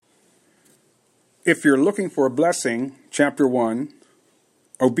If you're looking for a blessing, chapter 1,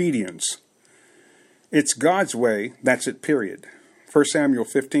 obedience. It's God's way, that's it, period. 1 Samuel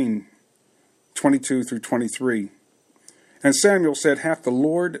 15, 22 through 23. And Samuel said, hath the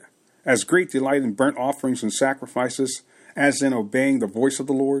Lord as great delight in burnt offerings and sacrifices as in obeying the voice of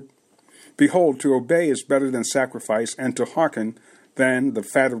the Lord? Behold, to obey is better than sacrifice, and to hearken than the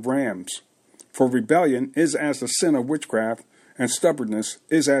fat of rams. For rebellion is as the sin of witchcraft, and stubbornness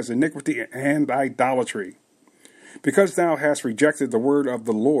is as iniquity and idolatry. Because thou hast rejected the word of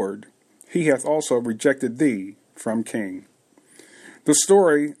the Lord, he hath also rejected thee from king. The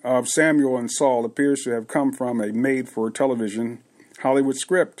story of Samuel and Saul appears to have come from a made-for-television Hollywood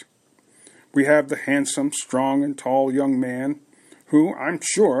script. We have the handsome, strong, and tall young man who, I'm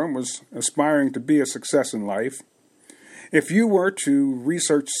sure, was aspiring to be a success in life. If you were to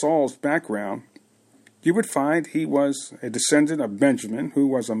research Saul's background, you would find he was a descendant of Benjamin, who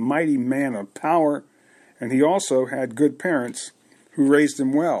was a mighty man of power, and he also had good parents who raised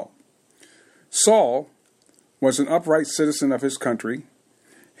him well. Saul was an upright citizen of his country.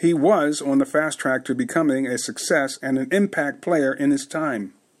 He was on the fast track to becoming a success and an impact player in his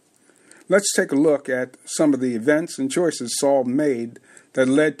time. Let's take a look at some of the events and choices Saul made that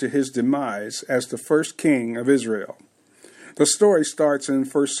led to his demise as the first king of Israel. The story starts in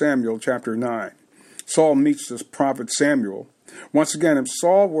 1 Samuel chapter 9. Saul meets this prophet Samuel. Once again, if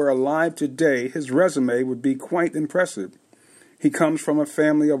Saul were alive today, his resume would be quite impressive. He comes from a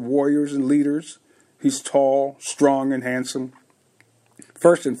family of warriors and leaders. He's tall, strong, and handsome.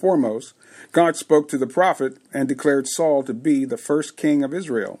 First and foremost, God spoke to the prophet and declared Saul to be the first king of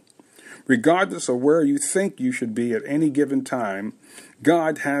Israel. Regardless of where you think you should be at any given time,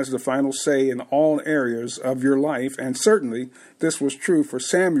 God has the final say in all areas of your life, and certainly this was true for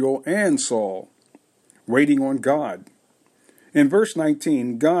Samuel and Saul. Waiting on God. In verse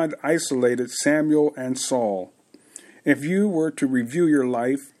 19, God isolated Samuel and Saul. If you were to review your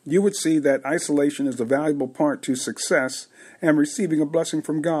life, you would see that isolation is a valuable part to success and receiving a blessing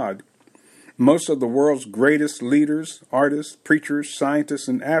from God. Most of the world's greatest leaders, artists, preachers, scientists,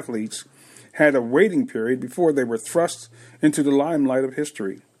 and athletes had a waiting period before they were thrust into the limelight of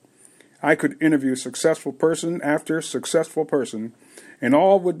history. I could interview successful person after successful person, and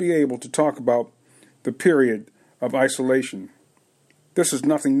all would be able to talk about the period of isolation. This is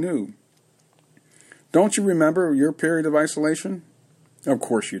nothing new. Don't you remember your period of isolation? Of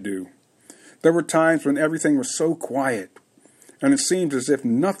course you do. There were times when everything was so quiet, and it seemed as if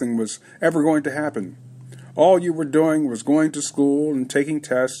nothing was ever going to happen. All you were doing was going to school and taking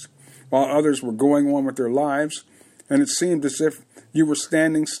tests, while others were going on with their lives, and it seemed as if you were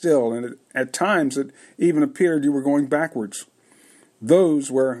standing still, and at times it even appeared you were going backwards. Those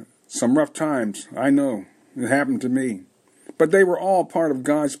were some rough times, I know. It happened to me. But they were all part of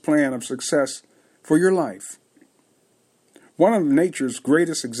God's plan of success for your life. One of nature's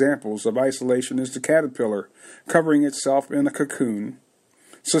greatest examples of isolation is the caterpillar covering itself in a cocoon,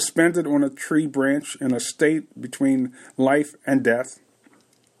 suspended on a tree branch in a state between life and death,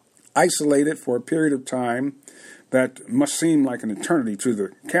 isolated for a period of time that must seem like an eternity to the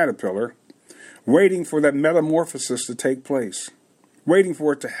caterpillar, waiting for that metamorphosis to take place, waiting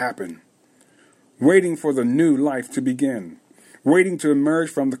for it to happen, waiting for the new life to begin, waiting to emerge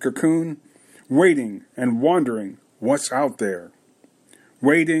from the cocoon, waiting and wondering what's out there,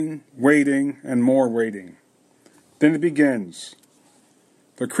 waiting, and more waiting. Then it begins.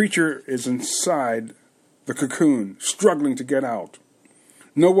 The creature is inside the cocoon, struggling to get out.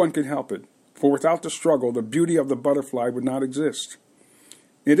 No one can help it, for without the struggle, the beauty of the butterfly would not exist.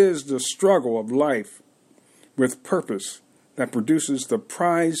 It is the struggle of life with purpose that produces the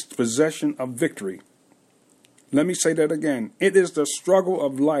prized possession of victory. Let me say that again. It is the struggle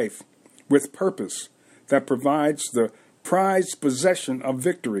of life with purpose that provides the prized possession of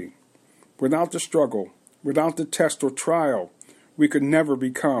victory. Without the struggle, without the test or trial, we could never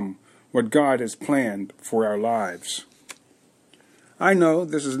become what God has planned for our lives. I know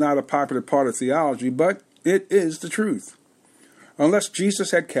this is not a popular part of theology, but it is the truth. Unless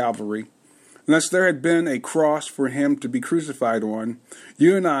Jesus had Calvary, unless there had been a cross for him to be crucified on,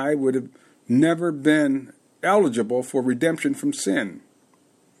 you and I would have never been eligible for redemption from sin.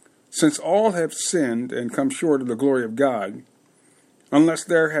 Since all have sinned and come short of the glory of God, unless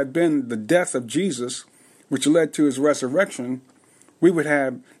there had been the death of Jesus, which led to his resurrection, we would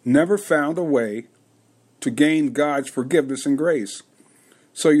have never found a way to gain God's forgiveness and grace.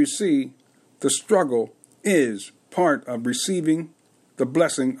 So you see, the struggle is part of receiving the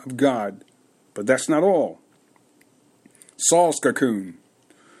blessing of God. But that's not all. Saul's cocoon.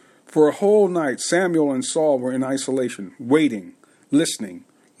 For a whole night, Samuel and Saul were in isolation, waiting, listening,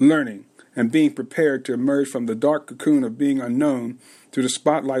 learning, and being prepared to emerge from the dark cocoon of being unknown to the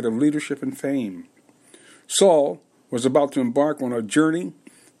spotlight of leadership and fame. Saul was about to embark on a journey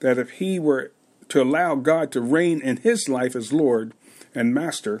that if he were to allow God to reign in his life as Lord and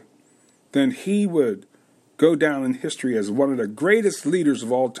Master, then he would go down in history as one of the greatest leaders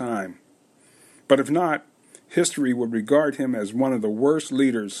of all time. But if not, history would regard him as one of the worst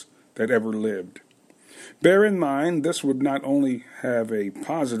leaders that ever lived. Bear in mind, this would not only have a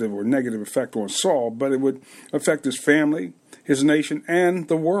positive or negative effect on Saul, but it would affect his family, his nation, and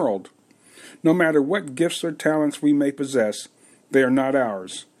the world. No matter what gifts or talents we may possess, they are not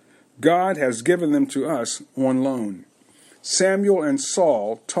ours. God has given them to us on loan. Samuel and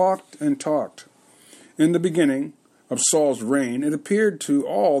Saul talked and talked. In the beginning of Saul's reign, it appeared to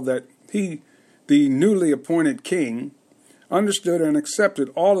all that he, the newly appointed king, understood and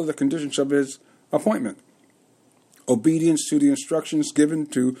accepted all of the conditions of his appointment. Obedience to the instructions given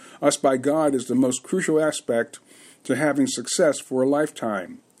to us by God is the most crucial aspect to having success for a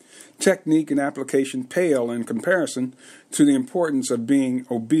lifetime. Technique and application pale in comparison to the importance of being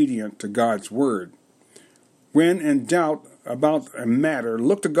obedient to God's word. When in doubt about a matter,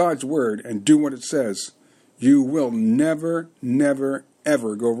 look to God's word and do what it says. You will never, never,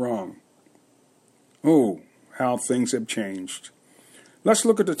 ever go wrong. Oh, how things have changed. Let's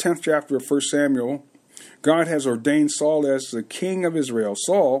look at the 10th chapter of 1 Samuel. God has ordained Saul as the king of Israel.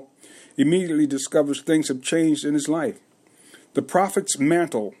 Saul immediately discovers things have changed in his life. The prophet's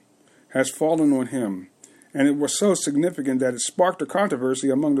mantle has fallen on him, and it was so significant that it sparked a controversy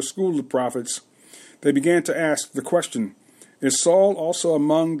among the school of prophets. They began to ask the question, is Saul also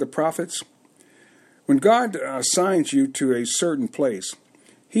among the prophets? When God assigns you to a certain place,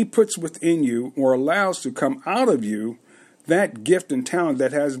 he puts within you or allows to come out of you that gift and talent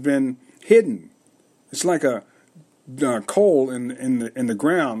that has been hidden. It's like a coal in the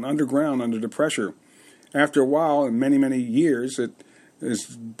ground, underground, under the pressure. After a while, in many, many years, it is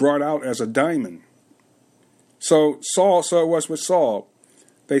brought out as a diamond. So it was with Saul.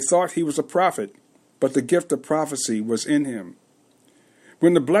 They thought he was a prophet, but the gift of prophecy was in him.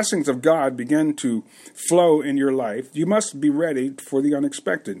 When the blessings of God begin to flow in your life, you must be ready for the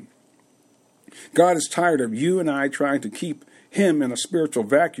unexpected. God is tired of you and I trying to keep him in a spiritual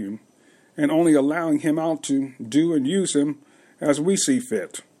vacuum and only allowing him out to do and use him as we see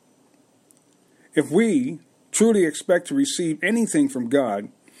fit. If we truly expect to receive anything from God,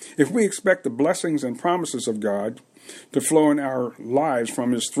 if we expect the blessings and promises of God to flow in our lives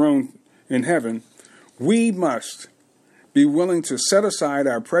from his throne in heaven, we must be willing to set aside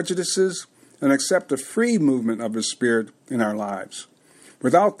our prejudices and accept the free movement of his Spirit in our lives.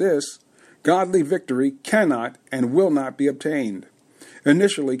 Without this, godly victory cannot and will not be obtained.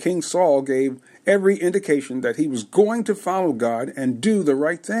 Initially, King Saul gave every indication that he was going to follow God and do the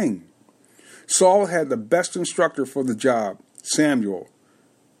right thing. Saul had the best instructor for the job, Samuel.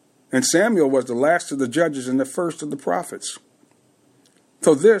 And Samuel was the last of the judges and the first of the prophets.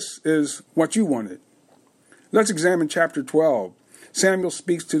 So this is what you wanted. Let's examine chapter 12. Samuel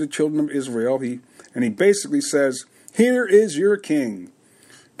speaks to the children of Israel, and he basically says, "Here is your king.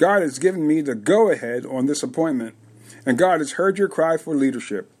 God has given me the go-ahead on this appointment, and God has heard your cry for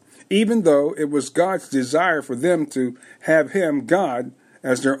leadership, even though it was God's desire for them to have him, God,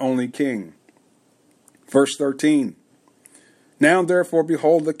 as their only king." Verse 13, "Now therefore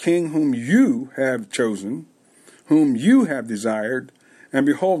behold the king whom you have chosen, whom you have desired, and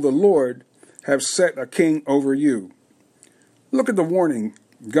behold the Lord have set a king over you." Look at the warning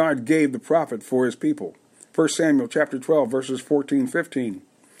God gave the prophet for his people. 1 Samuel chapter 12, verses 14-15.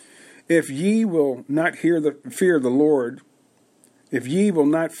 If ye will not fear the Lord,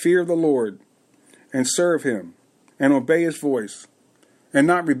 and serve him, and obey his voice, and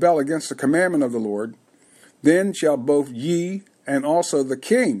not rebel against the commandment of the Lord, then shall both ye and also the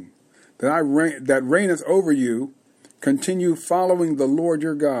king that reigneth over you continue following the Lord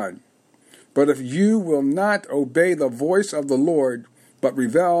your God. But if you will not obey the voice of the Lord, but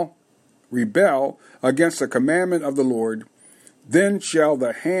rebel against the commandment of the Lord, then shall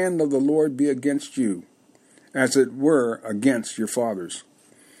the hand of the Lord be against you, as it were against your fathers.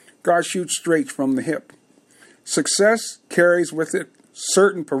 God shoots straight from the hip. Success carries with it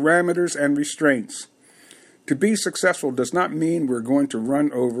certain parameters and restraints. To be successful does not mean we're going to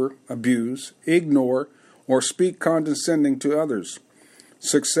run over, abuse, ignore, or speak condescending to others.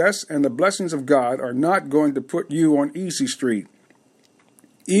 Success and the blessings of God are not going to put you on easy street,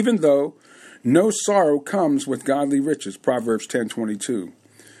 even though no sorrow comes with godly riches, Proverbs 10:22.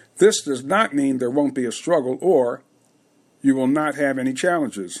 This does not mean there won't be a struggle or you will not have any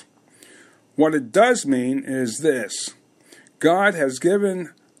challenges. What it does mean is this: God has given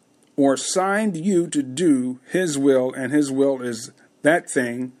or assigned you to do his will, and his will is that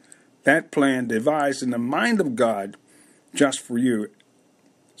thing, that plan devised in the mind of God just for you.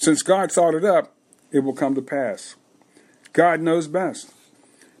 Since God thought it up, it will come to pass. God knows best.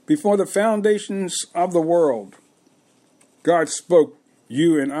 Before the foundations of the world, God spoke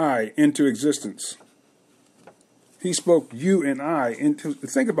you and I into existence. He spoke you and I into,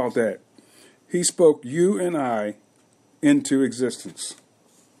 think about that. He spoke you and I into existence.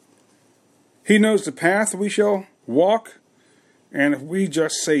 He knows the path we shall walk, and if we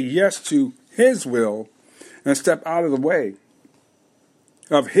just say yes to his will and step out of the way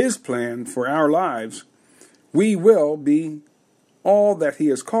of his plan for our lives, we will be all that he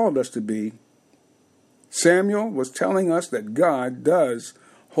has called us to be. Samuel was telling us that God does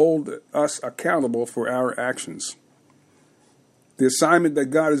hold us accountable for our actions. The assignment that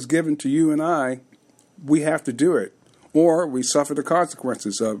God has given to you and I, we have to do it, or we suffer the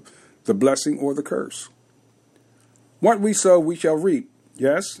consequences of the blessing or the curse. What we sow, we shall reap.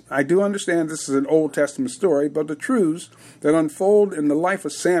 Yes, I do understand this is an Old Testament story, but the truths that unfold in the life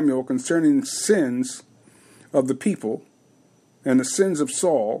of Samuel concerning sins of the people and the sins of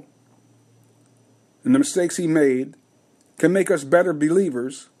Saul and the mistakes he made can make us better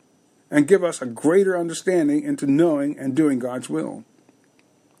believers and give us a greater understanding into knowing and doing God's will.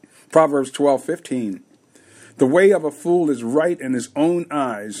 Proverbs 12:15. The way of a fool is right in his own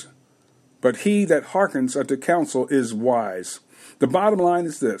eyes, but he that hearkens unto counsel is wise. The bottom line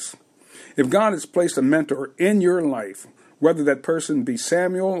is this. If God has placed a mentor in your life, whether that person be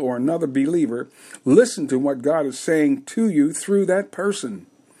Samuel or another believer, listen to what God is saying to you through that person.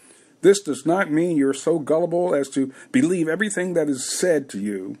 This does not mean you're so gullible as to believe everything that is said to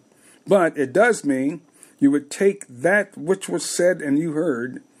you, but it does mean you would take that which was said and you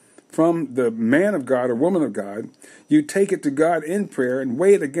heard from the man of God or woman of God, you take it to God in prayer and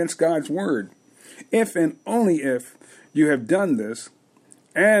weigh it against God's word. If and only if you have done this,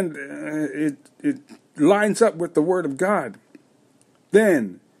 and it lines up with the word of God,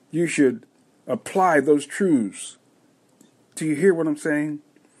 then you should apply those truths. Do you hear what I'm saying?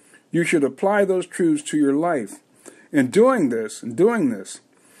 You should apply those truths to your life. In doing this,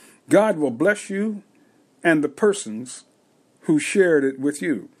 God will bless you and the persons who shared it with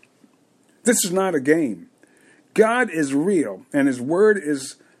you. This is not a game. God is real, and his word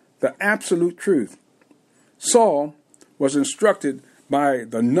is the absolute truth. Saul was instructed by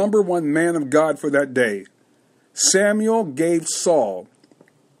the number one man of God for that day. Samuel gave Saul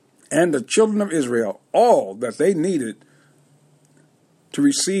and the children of Israel all that they needed to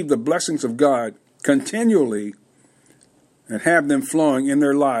receive the blessings of God continually and have them flowing in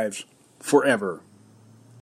their lives forever.